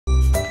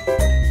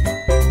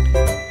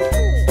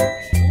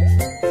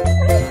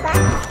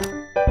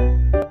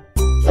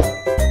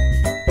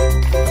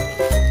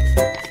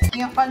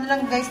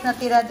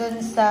natira dun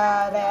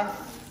sa ref.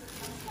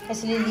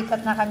 Kasi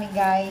lilipat na kami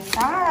guys.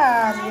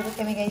 Lilipat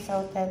kami guys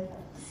sa hotel.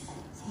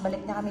 So,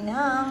 balik na kami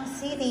ng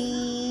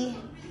city.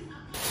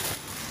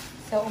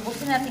 So,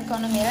 ubusin natin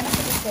kung ano meron.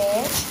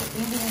 Naka-research. Ito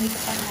yung binili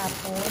ko pang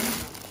hapon.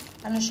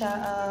 Ano siya,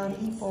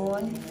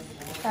 hipon.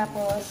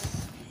 Tapos,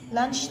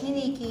 lunch ni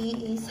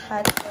Nikki is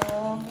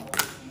hotdog.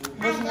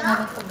 Ubusin na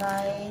namin ito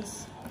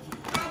guys.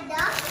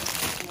 Hotdog?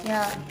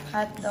 Yeah,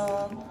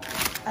 hotdog.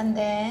 And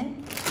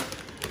then,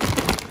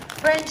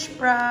 French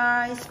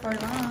fries for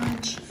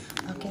lunch.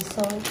 Okay,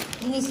 so,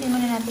 linisin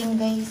muna natin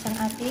guys ang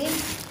ating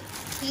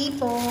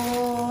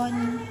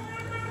hipon.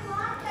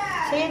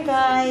 So, yun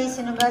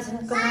guys,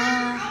 sinugasan ko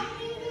na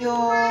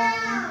yung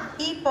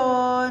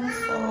hipon.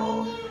 So,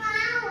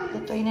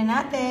 lutuin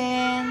na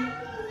natin.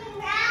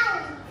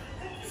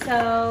 So,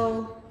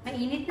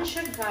 mainit na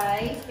siya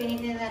guys.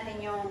 Pinitin na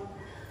natin yung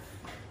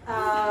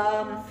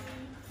pan.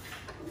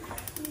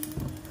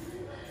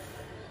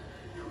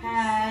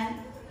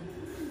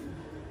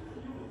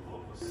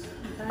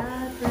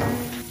 Butter.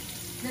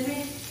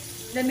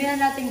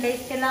 Damihan natin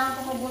guys. Kailangan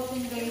ko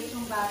mabutin guys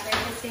yung butter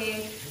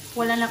kasi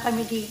wala na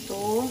kami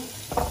dito.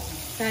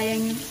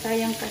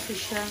 Sayang kasi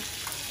siya.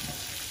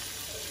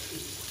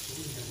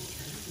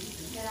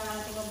 Kailangan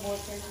natin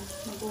mabutin.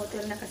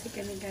 Mag-bottle na kasi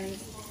kami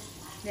guys.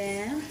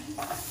 Then,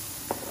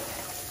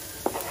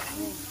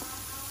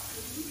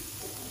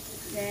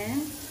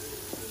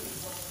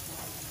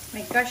 my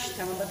gosh,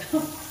 tama ba ito?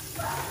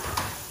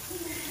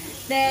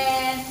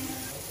 Then,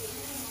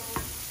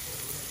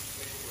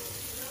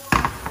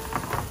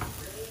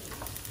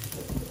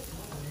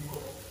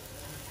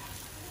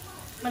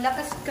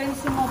 malakas kayo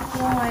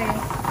sumapoy.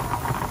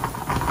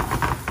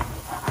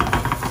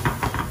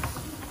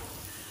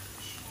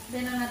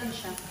 Then, lang natin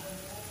siya.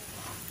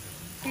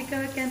 We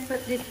can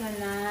put this one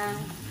na.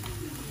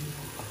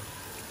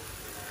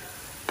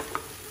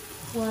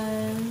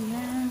 One.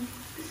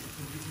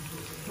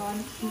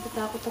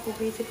 Natatakot ako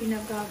guys sa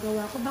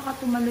pinagagawa ko. Baka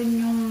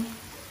tumalon yung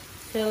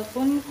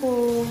cellphone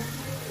ko.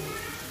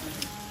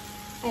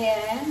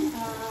 Ayan.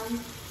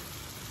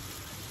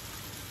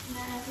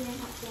 Natin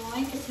yung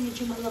apoy kasi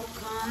medyo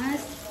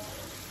malakas.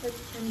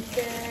 And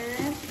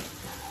then,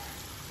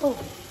 oh.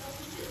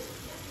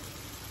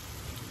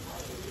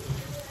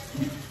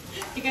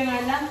 Ika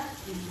nga lang.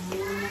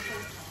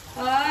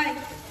 Ay!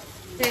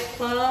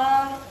 Teka.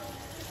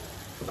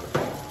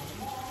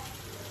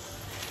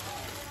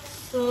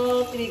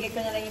 So, pinigay ko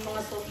na lang yung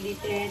mga soap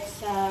liquid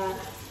sa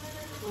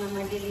mga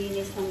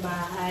maglilinis ng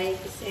bahay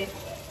kasi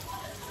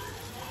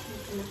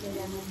ito na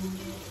kailangan mo.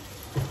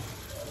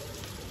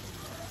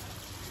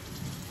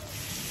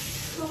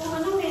 So,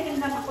 ano meron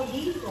lang ako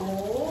dito?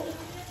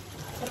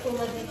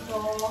 Katulad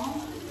nito,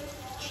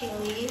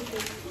 chili.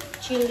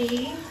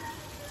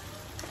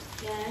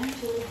 Yan,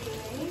 chili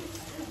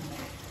flakes.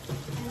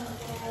 And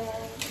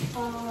then,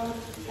 ano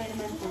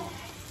naman ito?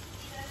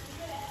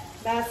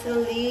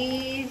 Basil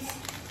leaves.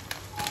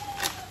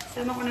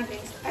 Sama ko na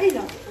guys. Ay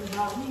lang, ang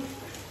dami.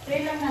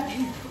 Try lang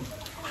natin.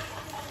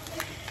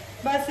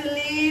 Basil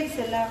leaves,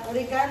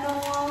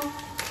 oregano.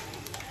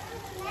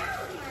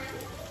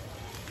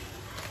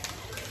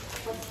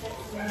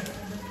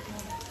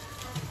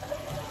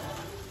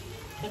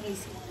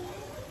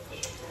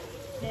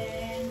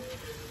 Then,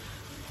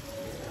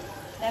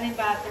 daming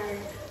butter.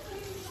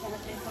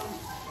 Sarap nito.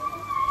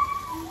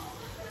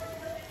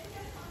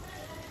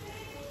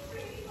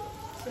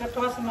 Sarap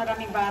to kasi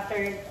maraming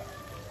butter.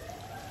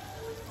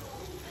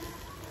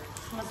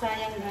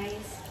 Masayang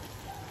guys.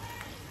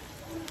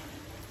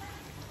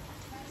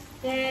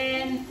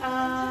 Then,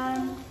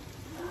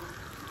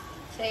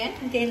 so yan,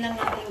 hintayin lang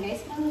natin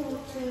guys. 1,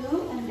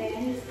 2, and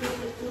then let's go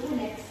to the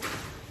next.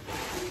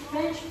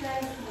 French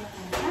fries na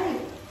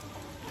tayo.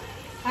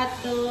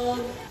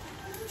 Hotdog.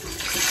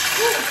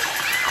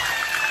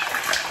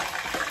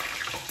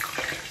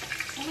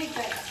 Oh my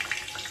God.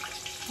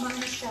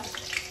 Mahal siya.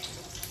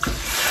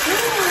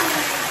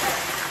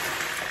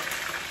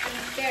 I'm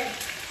scared.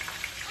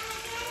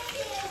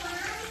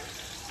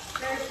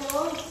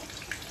 Careful.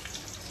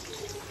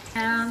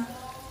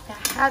 The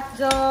hot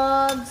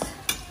dogs.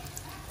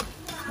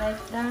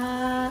 Like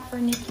that for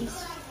Nikki's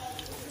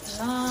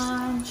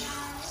lunch.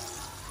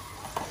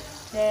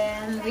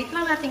 Then, wait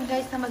lang natin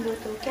guys na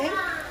magluto, okay?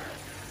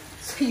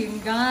 So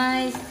yun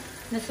guys,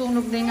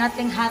 nasunog na yung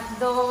ating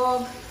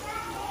hotdog.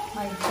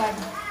 My God.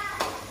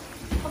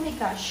 Oh my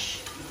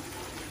gosh.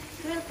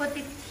 We'll put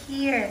it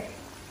here.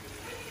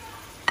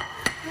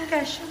 Oh my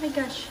gosh, oh my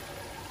gosh.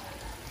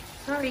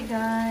 Sorry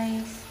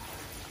guys.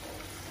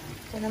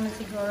 Ito naman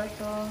siguro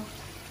to.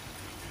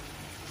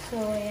 So,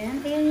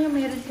 ayan. Ayan yung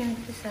meron ka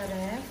nito sa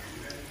ref.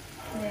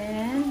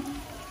 Then,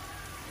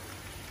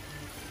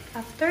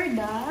 after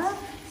that,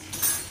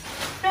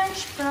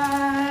 French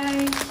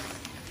fries.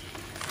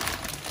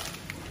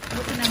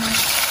 Buti naman.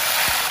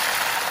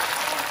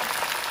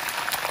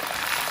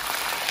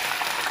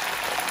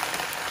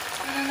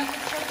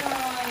 Nananakit siya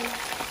guys.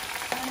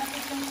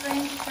 Nananakit yung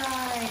French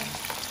fries.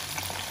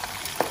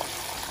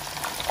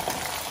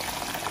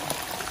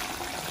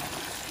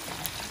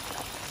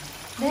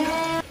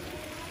 Then,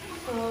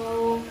 so,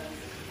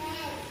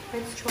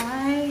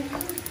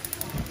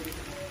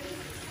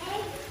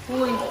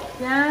 Uy,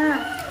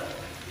 yeah.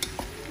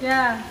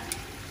 Yeah.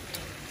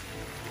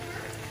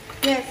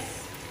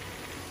 Yes.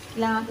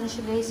 Kailangan natin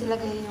siya guys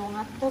ilagay yung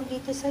hotdog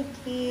dito sa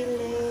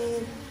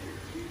gilid.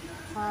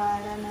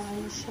 Para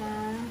naman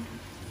siya.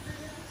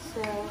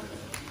 So,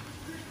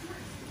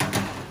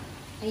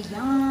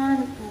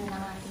 ayan. Ito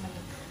na natin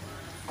mali.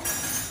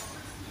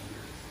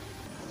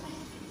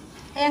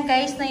 Ayan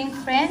guys, na yung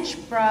french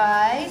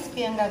fries.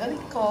 Kaya ang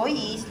gagawin ko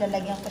is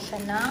lalagyan ko siya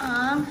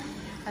ng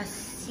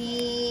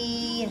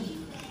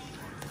asin.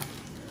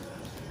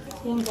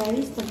 Ayan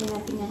guys, lagyan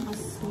natin yung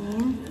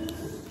asin.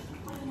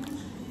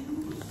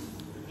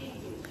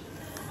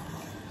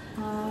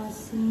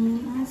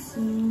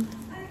 Asin.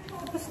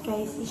 Tapos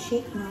guys,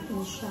 i-shake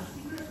natin siya.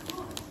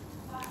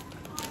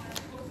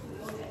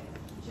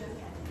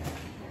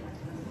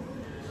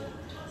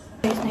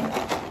 Guys, na yun.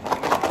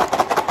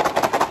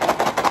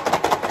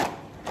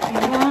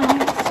 Ayan,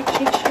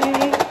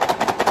 shake.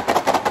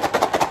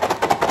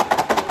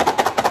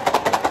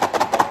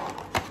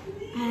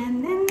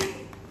 And then,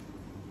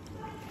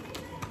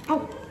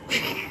 oh,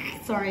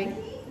 sorry.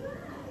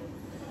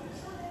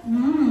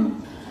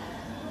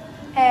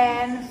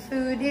 And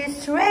food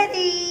is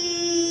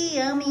ready!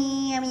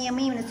 Yummy!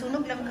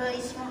 Nasunog lang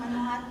guys yung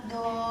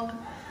hotdog.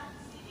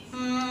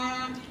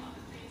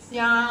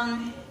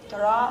 Yan.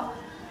 Sarap.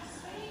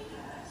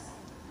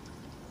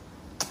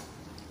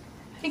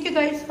 Thank you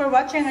guys for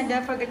watching and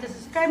don't forget to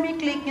subscribe me.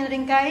 Click nyo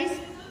rin guys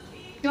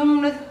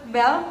yung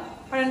bell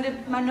para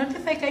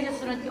ma-notify kayo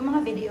sa sunod yung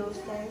mga videos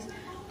guys.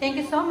 Thank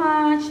you so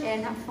much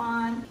and have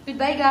fun.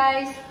 Goodbye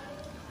guys!